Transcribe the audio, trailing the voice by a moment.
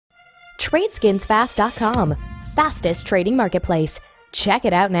TradeSkinsFast.com. Fastest trading marketplace. Check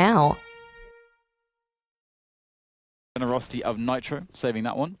it out now. Generosity of Nitro, saving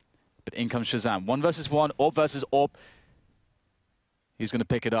that one. But in comes Shazam. 1 versus 1, Orb versus Orb. He's going to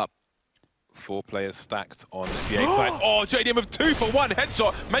pick it up. 4 players stacked on the A side. Oh, JDM with 2 for 1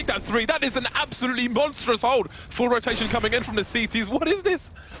 headshot. Make that 3. That is an absolutely monstrous hold. Full rotation coming in from the CTs. What is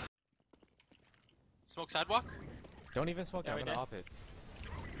this? Smoke sidewalk. Don't even smoke. I'm gonna op it.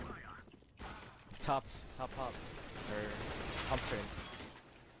 Top pop. Or pump train.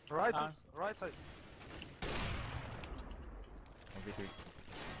 Right side. Right side. 1v3.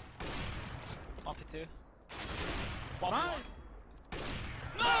 Pump it 2. What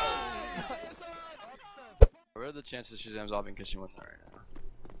are the chances Shazam's opping because she won that right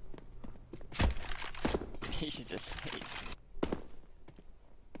now? He should just say.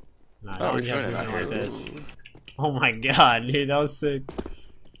 Oh, Nah, we're we showing have it to out do here. this. Oh my god, dude, that was sick.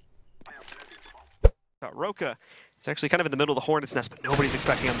 Roka is actually kind of in the middle of the Hornet's nest, but nobody's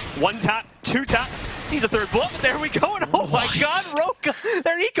expecting him. 1 tap, 2 taps, he's a 3rd bullet, but there we go, and oh my god, Roka!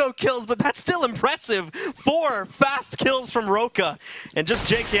 They're eco kills, but that's still impressive. 4 fast kills from Roka, and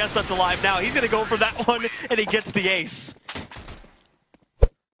just JKS left alive now. He's gonna go for that one, and he gets the ace.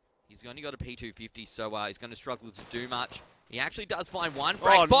 He's only got a P250, so he's going to struggle to do much. He actually does find 1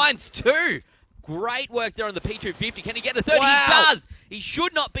 frag, finds 2! Great work there on the P250. Can he get a 3rd? Wow. He does! He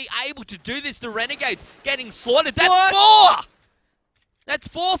should not be able to do this to Renegades. Getting slaughtered. That's 4! That's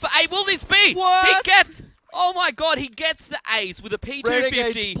 4 for A. Will this be? What? He gets... Oh my god, he gets the ace with a P250.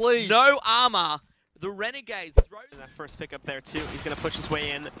 Renegades, please. No armor. The Renegades throw... That first pick up there too. He's gonna push his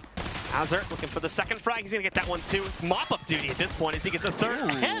way in. Azert looking for the 2nd frag. He's gonna get that one too. It's mop-up duty at this point as he gets a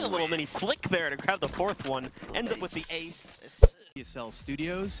 3rd and a little mini flick there to grab the 4th one. Ends up with the ace. ESL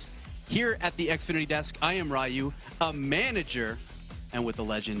Studios. Here at the Xfinity desk, I am Ryu, a manager, and with the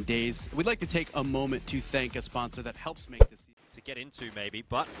legend Days. We'd like to take a moment to thank a sponsor that helps make this To get into maybe,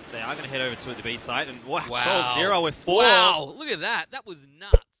 but they are going to head over to the B side and wow, 0 with 4. Wow, look at that. That was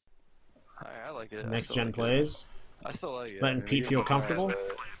nuts. I like it. Next gen plays. I still like it. Letting Pete feel comfortable.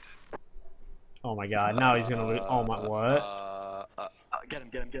 Oh my god, now he's gonna lose. Oh my, what? Get him.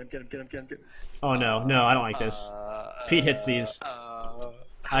 Oh no, I don't like this. Pete hits these.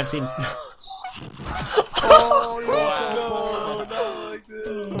 I've seen.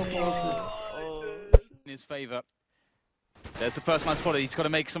 In his favor. There's the first man spotted. He's got to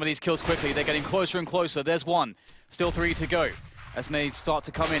make some of these kills quickly. They're getting closer and closer. There's 1. Still 3 to go. As nades start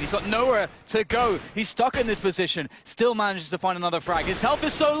to come in. He's got nowhere to go. He's stuck in this position. Still manages to find another frag. His health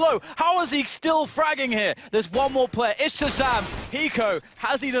is so low. How is he still fragging here? There's 1 more player. It's Shazam. Hiko,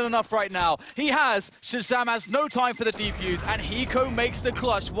 has he done enough right now? He has. Shazam has no time for the defuse. And Hiko makes the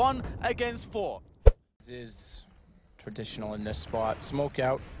clutch. 1 against 4. This is traditional in this spot. Smoke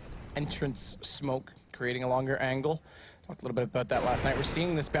out. Entrance smoke, creating a longer angle. Talked a little bit about that last night. We're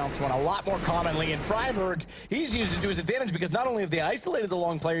seeing this bounce one a lot more commonly in Freiburg. He's used it to his advantage because not only have they isolated the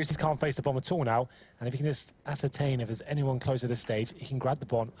long players, He can't face the bomb at all now, and if he can just ascertain if there's anyone close to this stage, he can grab the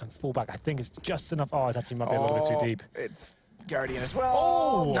bomb and fall back. I think it's just enough. Oh, it's actually might be a little bit too deep. It's Guardian as well.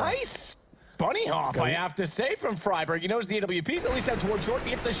 Oh, nice bunny hop, I have to say, from Freiburg. He knows the AWP's at least out towards short.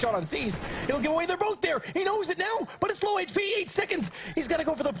 He hits the shot on C's. He'll give away. They're both there. He knows it now, but it's low HP. 8 seconds. He's got to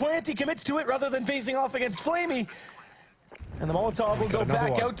go for the plant. He commits to it rather than facing off against Flamey. And the Molotov will go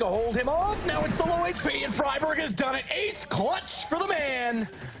back out to hold him off. Now it's the low HP, and Freiburg has done it. Ace clutch for the man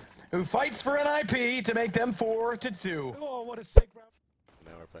who fights for an IP to make them 4-2. Oh, what a sick round.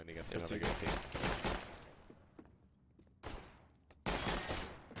 Now we're playing against another good team.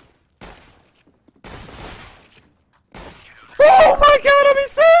 Oh my god, I'm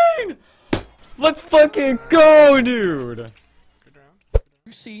insane! Let's fucking go, dude!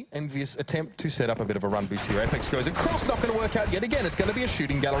 You see Envious attempt to set up a bit of a run boost here. Apex goes across, not going to work out yet again. It's going to be a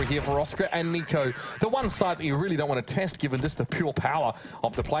shooting gallery here for Oscar and Nico. The one side that you really don't want to test given just the pure power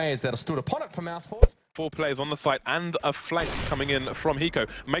of the players that have stood upon it for Mousesports. 4 players on the site and a flank coming in from Hiko.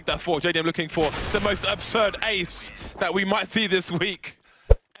 Make that 4. JDM looking for the most absurd ace that we might see this week.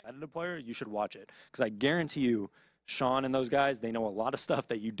 Competitive player, you should watch it because I guarantee you, Sean and those guys, they know a lot of stuff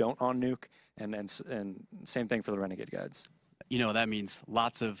that you don't on Nuke, and same thing for the Renegade guys. You know, that means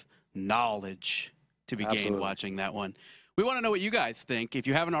lots of knowledge to be gained watching that one. We want to know what you guys think. If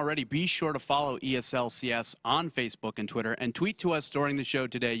you haven't already, be sure to follow ESLCS on Facebook and Twitter and tweet to us during the show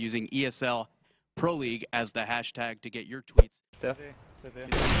today using ESL Pro League as the hashtag to get your tweets. Steph.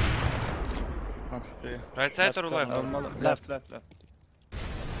 Right side or left? Left.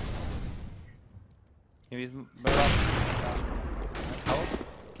 Can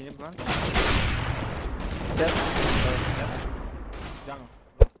you plant?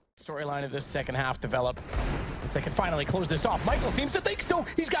 storyline of this second half develop. If they can finally close this off. Michael seems to think so.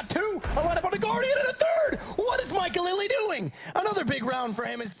 He's got two. A lineup on a Guardian and a third. What is Michael Lilly doing? Another big round for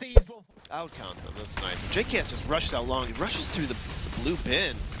him as seized. I would count them. That's nice. And JKS just rushes out long. He rushes through the blue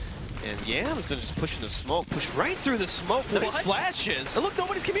bin. And Yam is going to just push in the smoke. Push right through the smoke. Nice flashes. And look,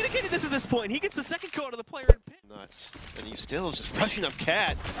 nobody's communicated this at this point. He gets the second kill out of the player in pit. Nuts. And you still just rushing up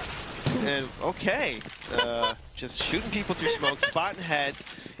Cat. And okay. Just shooting people through smoke, spotting heads.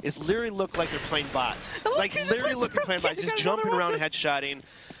 It literally looked like they're playing bots. Like literally looking playing bots. Just jumping around and headshotting.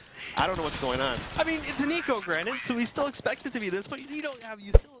 I don't know what's going on. I mean, it's an eco, granted, so we still expect it to be this, but you don't have,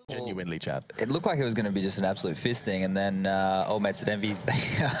 you still... Genuinely, Chad. It looked like it was going to be just an absolute fisting, and then old mates at Envy...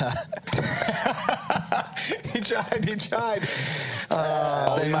 he tried.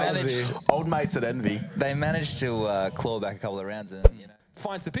 Old mates at Envy. They managed to claw back a couple of rounds and, you know...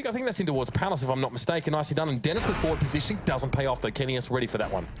 Finds the pick. I think that's in towards Palace, if I'm not mistaken. Nicely done. And Dennis with forward positioning doesn't pay off, though. Kenny's ready for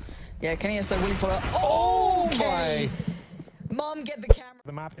that one. Yeah, Kenny's though willing for that. Oh, my... Mom, get the camera.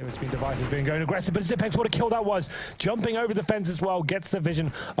 The map, it's been divisive, been going aggressive, but Zipex, what a kill that was. Jumping over the fence as well, gets the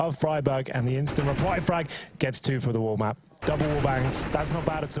vision of Freiburg, and the instant reply frag gets 2 for the wall map. Double wall bangs, that's not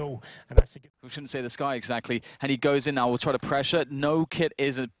bad at all. And we shouldn't say the sky exactly, and he goes in now, we'll try to pressure. No kit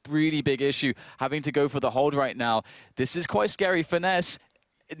is a really big issue, having to go for the hold right now. This is quite scary. Finesse.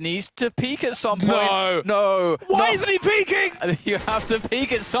 It needs to peek at some point. No. Why isn't he peeking? You have to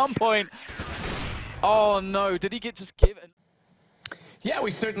peek at some point. Oh no, did he just give it? Yeah, we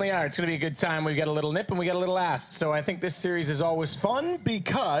certainly are. It's going to be a good time. We've got a little nip and we got a little ass. So I think this series is always fun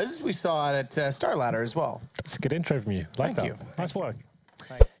because we saw it at Star Ladder as well. It's a good intro from you. Like Thank that. you. Nice work.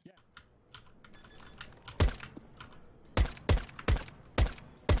 Thanks.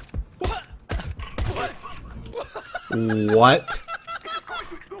 What?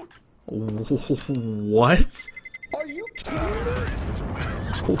 What? Are you kidding?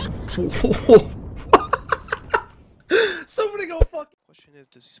 Somebody go fuck. Question is,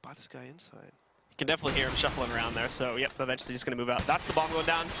 does he spot this guy inside? You can definitely hear him shuffling around there, so yep, eventually just going to move out. That's the bomb going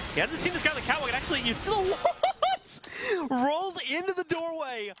down. He hasn't seen this guy on the catwalk, and actually, you still what? Rolls into the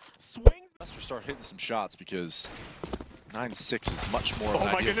doorway, swings. Let's just start hitting some shots because 9-6 is much more of an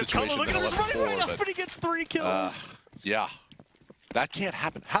my ideal goodness, situation look at him, than he's running right 11-4, up, and he gets 3 kills. Yeah, that can't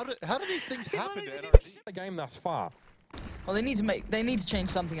happen. How do these things happen to NRG? The game thus far. Well, they need to change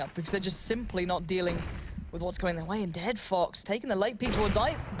something up because they're just simply not dealing with what's going their way. And Dead Fox taking the late peek towards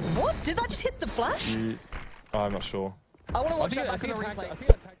I. What? Did that just hit the flash? I'm not sure. I want to watch that back on the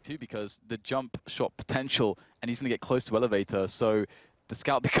replay. Too, because the jump shot potential, and he's going to get close to elevator, so the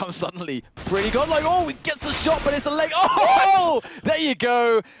scout becomes suddenly pretty good. Like, oh, he gets the shot, but it's a leg. Oh, there you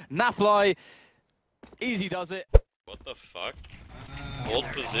go. Nafly, easy does it. What the fuck? Hold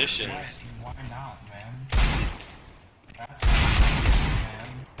positions. Why not, man?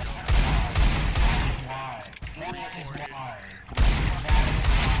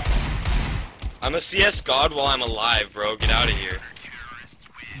 I'm a CS god while I'm alive, bro. Get out of here.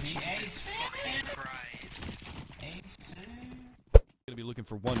 Gonna be looking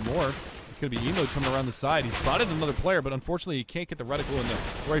for one more. It's gonna be Emo coming around the side. He spotted another player, but unfortunately he can't get the reticle in the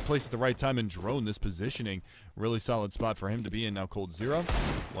right place at the right time and drone this positioning. Really solid spot for him to be in now. Cold Zero.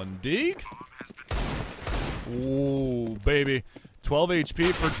 1 dig. Ooh, baby. 12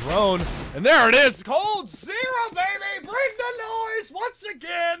 HP for drone. And there it is. Cold Zero, baby. Bring the noise once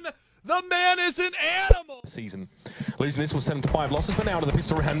again. The man is an animal. Season. Losing this will send him to 5 losses, but now to the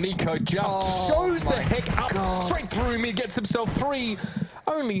pistol round. Nico just shows the heck up. Straight through him. He gets himself 3.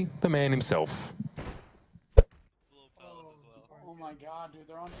 Only the man himself. Oh my god, dude,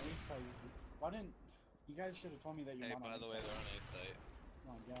 they're on A site. Why didn't you guys should have told me that you're not on A site? By the way, they're on A site. Oh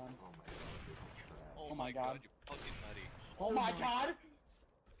my god. Oh my god, you fucking nutty. Oh my god!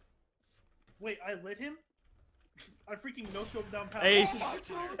 Wait, I lit him? I freaking no-scoped down past. Ace! Oh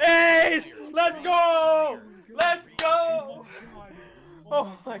Ace! Let's go! Let's go!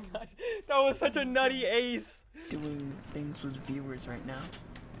 Oh my god, that was such a nutty ace. Doing things with viewers right now.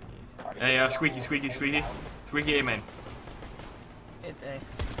 Hey, squeaky, squeaky, squeaky. Squeaky, amen. It's A.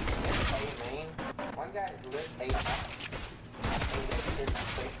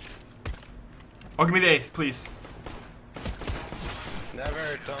 Oh, give me the ace, please.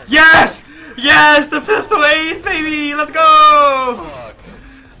 Never done. Yes! Yes! The pistol ace, baby! Let's go!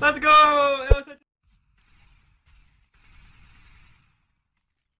 Let's go!